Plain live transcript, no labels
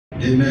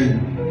Amen.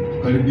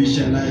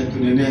 Karibisha naye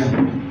tunenea.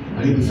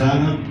 Karibu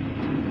sana.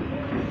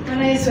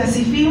 Bwana Yesu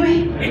asifiwe.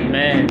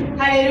 Amen.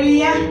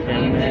 Haleluya.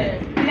 Amen.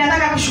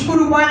 Ninataka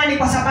kushukuru Bwana ni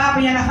kwa sababu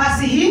ya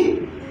nafasi hii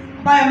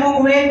ambayo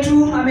Mungu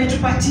wetu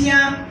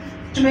ametupatia.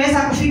 Tumeweza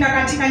kufika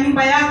katika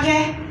nyumba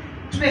yake.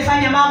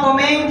 Tumefanya mambo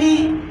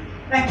mengi,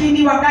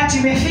 lakini wakati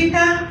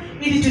umefika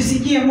ili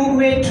tusikie Mungu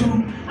wetu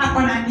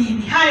ako na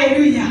nini.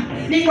 Haleluya.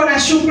 Niko na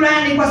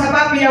shukrani kwa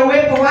sababu ya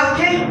uwepo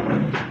wake.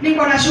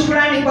 Niko na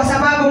shukrani kwa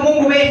sababu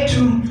Mungu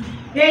wetu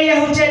yeye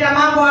hutenda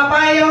mambo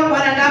ambayo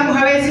wanadamu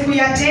hawezi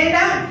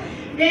kuyatenda.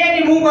 Yeye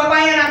ni Mungu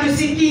ambaye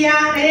anatusikia,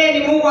 na yeye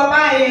ni Mungu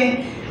ambaye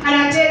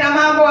anatenda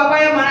mambo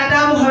ambayo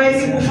wanadamu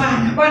hawezi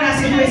kufanya. Bwana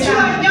asifiwe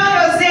sana.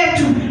 Nyoyo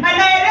zetu,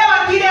 anaelewa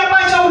kile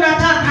ambacho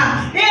unataka.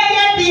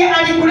 Yeye ndiye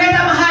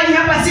alikuleta mahali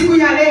hapa siku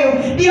ya leo,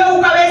 ndio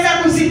ukaweza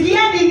kusikia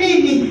ni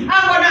nini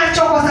ako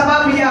nacho kwa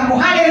sababu yako.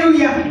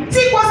 Haleluya. Si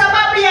kwa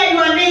sababu ya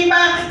your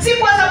neighbor, si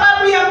kwa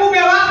sababu ya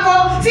mume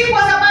wako, si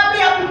kwa sababu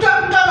ya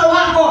mtoto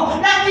wako,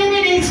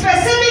 lakini ni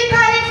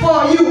specifically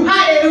for you.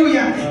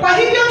 Haleluya. Kwa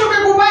hivyo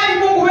tukikubali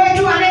Mungu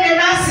wetu anene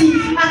nasi,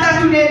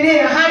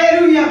 atatunenea.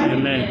 Haleluya.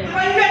 Amen.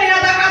 Kwa hivyo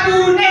ninataka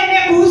tunene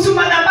kuhusu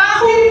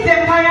madhabahu, the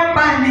fire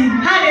burning.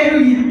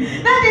 Haleluya.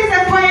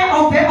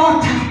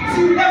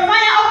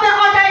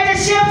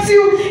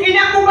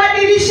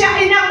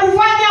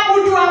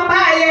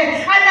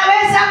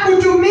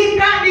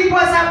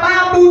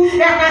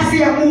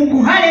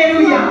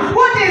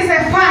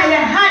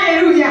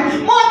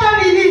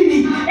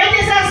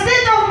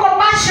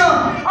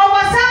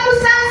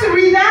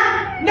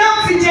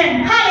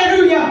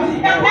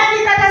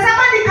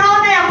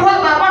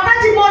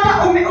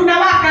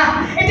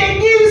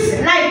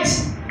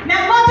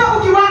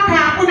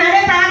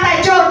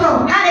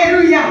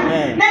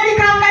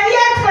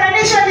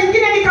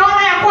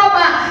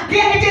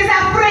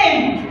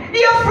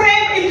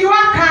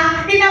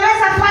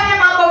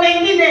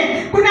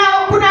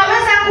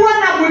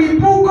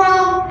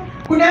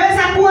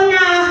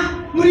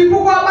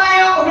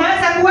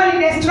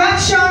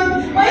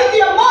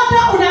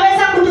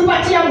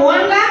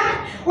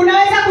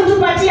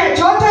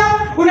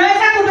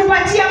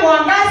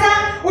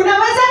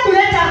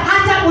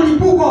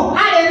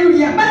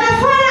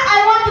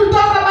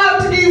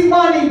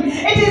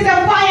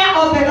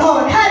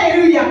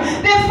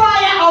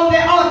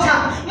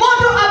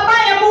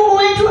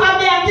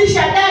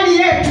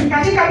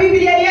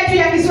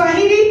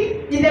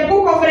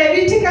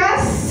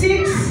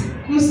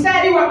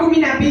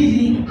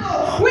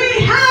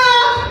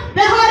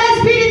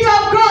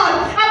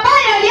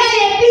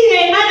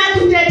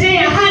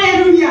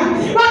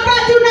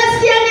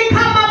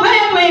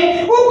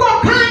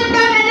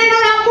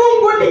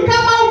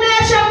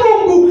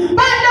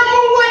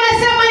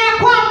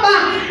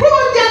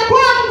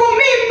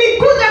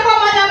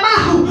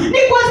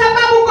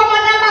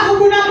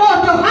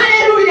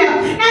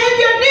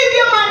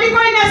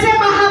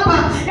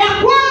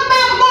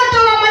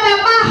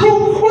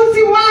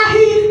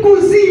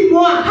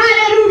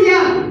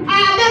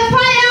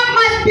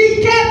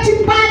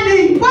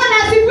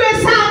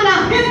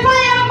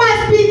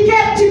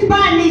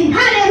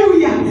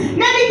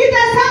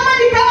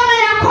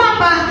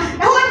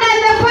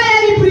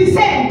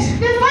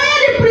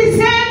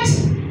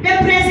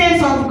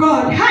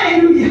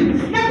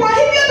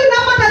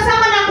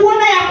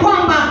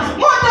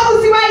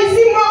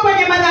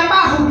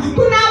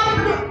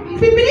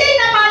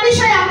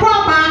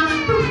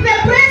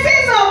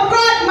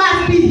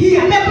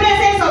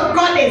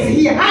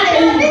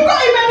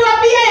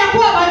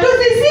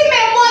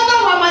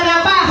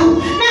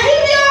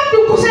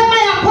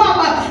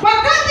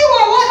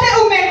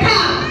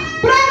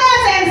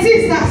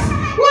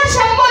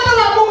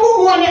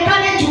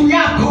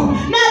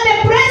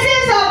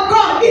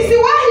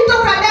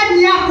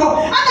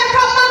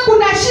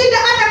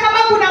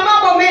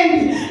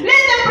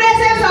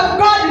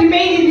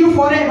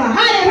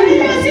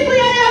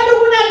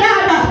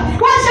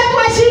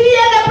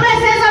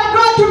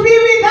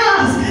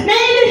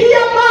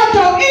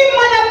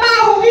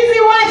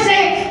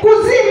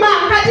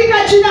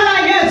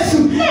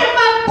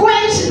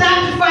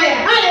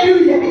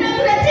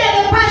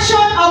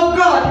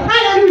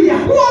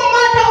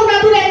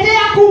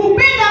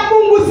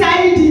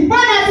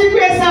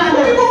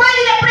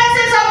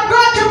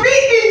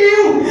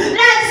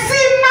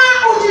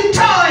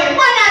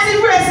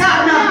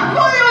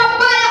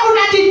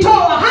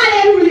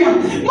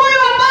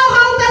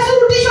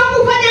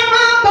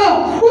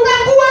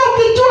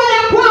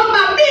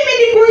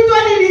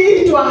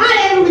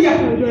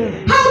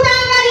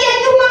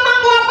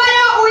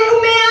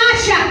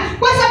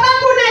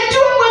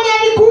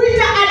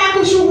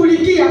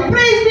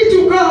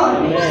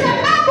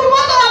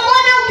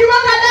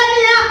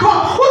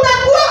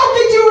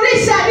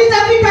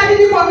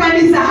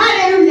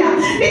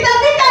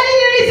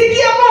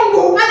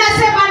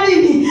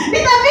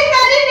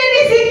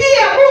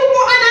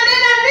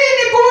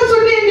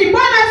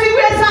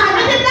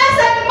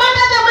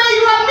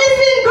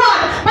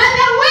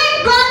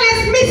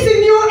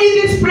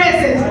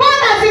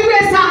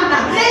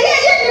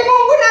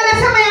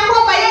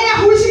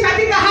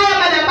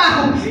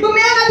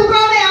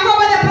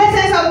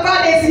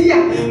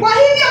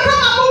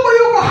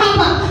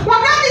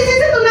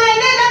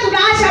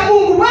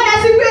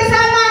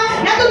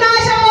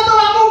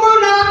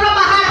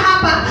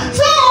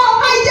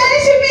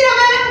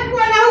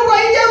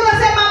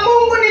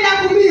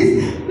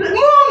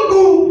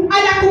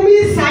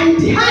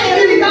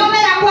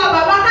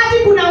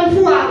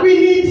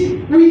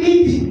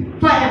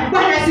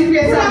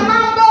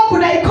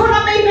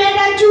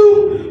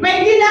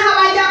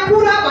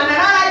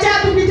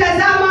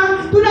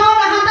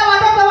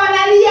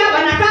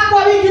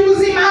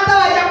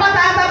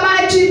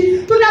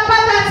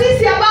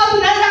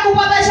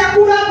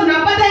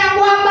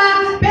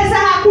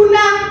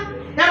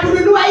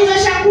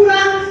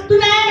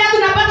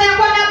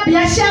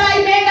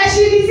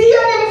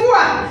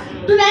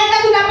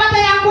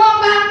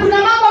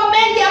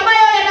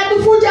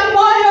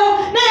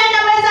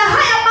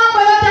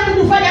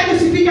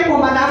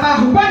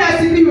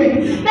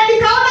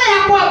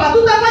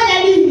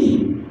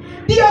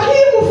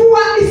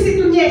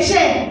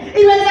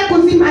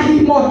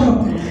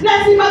 moto.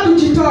 Lazima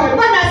tujitoe.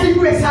 Bwana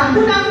asifiwe sana.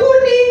 Kuna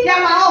kuni ya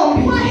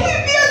maombi. Kwa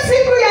hivyo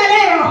siku ya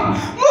leo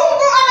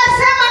Mungu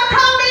anasema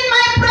come in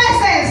my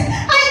presence.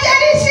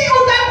 Haijalishi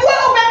utakuwa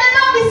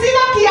umebeba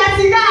mizigo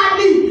kiasi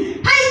gani,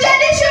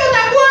 haijalishi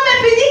utakuwa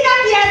umepigika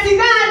kiasi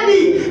gani,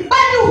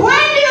 but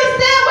when you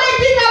stay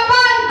waiting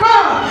upon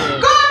God,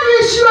 God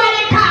will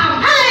surely come.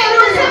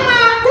 Haleluya.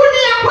 Kuni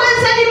ya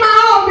kwanza ni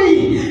maombi,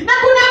 na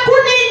kuna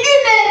kuni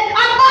ingine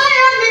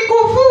ambayo ni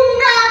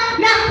kufunga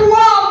na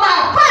kuomba,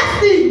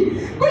 fasting.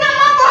 Kuna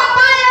mambo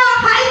ambayo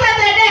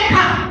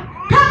haitatendeka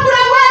kabla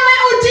wewe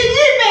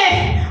ujinyime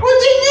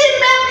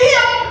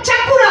hiyo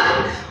chakula,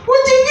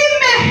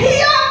 ujinyime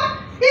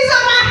hizo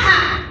raha,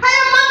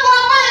 hayo mambo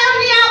ambayo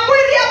ni ya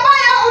mwili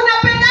ambayo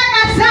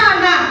unapendaga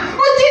sana,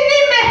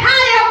 ujinyime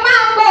hayo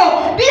mambo,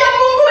 ndio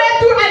Mungu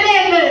wetu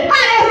anene.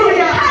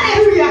 Haleluya,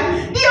 haleluya.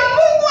 Ndio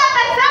Mungu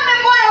atazame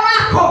moyo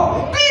wako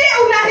vile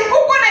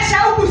uko na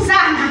shauku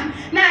sana,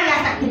 naye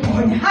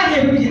atakuponya.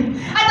 Haleluya.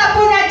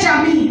 Ataponya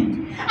jamii,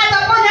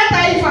 ataponya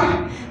taifa,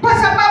 kwa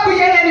sababu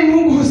yeye ni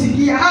Mungu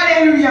husikia.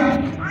 Haleluya.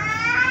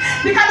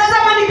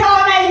 Nikatazama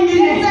nikaona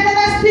ingine,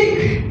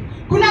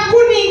 kuna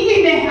kuni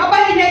ingine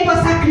ambayo inaitwa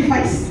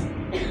sacrifice.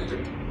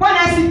 Bwana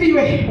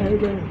asifiwe.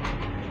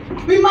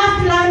 We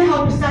must learn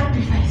how to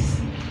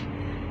sacrifice.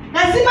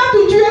 Lazima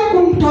tujue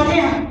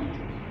kumtolea,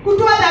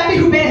 kutoa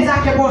dhabihu mbele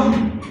zake Bwana.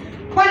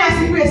 Bwana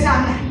asifiwe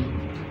sana.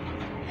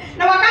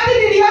 Na wakati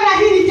niliona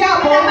hili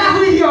jambo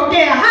Mungu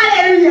iliongea.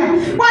 Haleluya.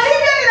 Kwa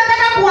hivyo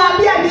ninataka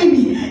kuambia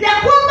nini? Ya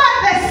kwamba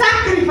the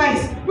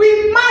sacrifice, we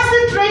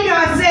must train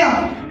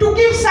ourselves to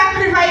give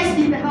sacrifice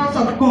in the house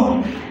of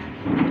God.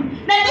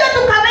 Na ndio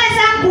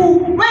tukaweza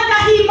kuweka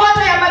hii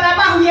moto ya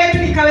madhabahu yetu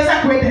ikaweza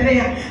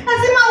kuendelea.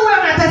 Lazima uwe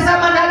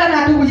unatazama dada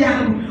na ndugu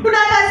yangu.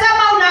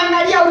 Unatazama,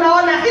 unaangalia,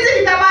 unaona hizi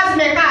vitamaa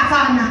zimekaa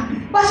sana.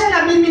 Basi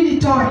na mimi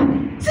nitoe.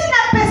 Sina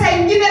pesa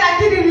ingine,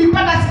 lakini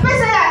nilipata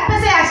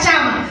pesa ya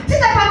chama.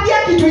 Sitapangia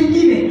kitu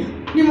ingine.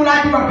 Ni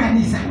mradi wa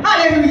kanisa.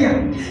 Haleluya.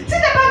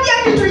 Sitapangia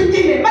kitu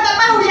ingine.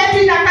 Madhabahu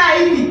yetu inakaa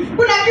hivi.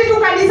 Kuna kitu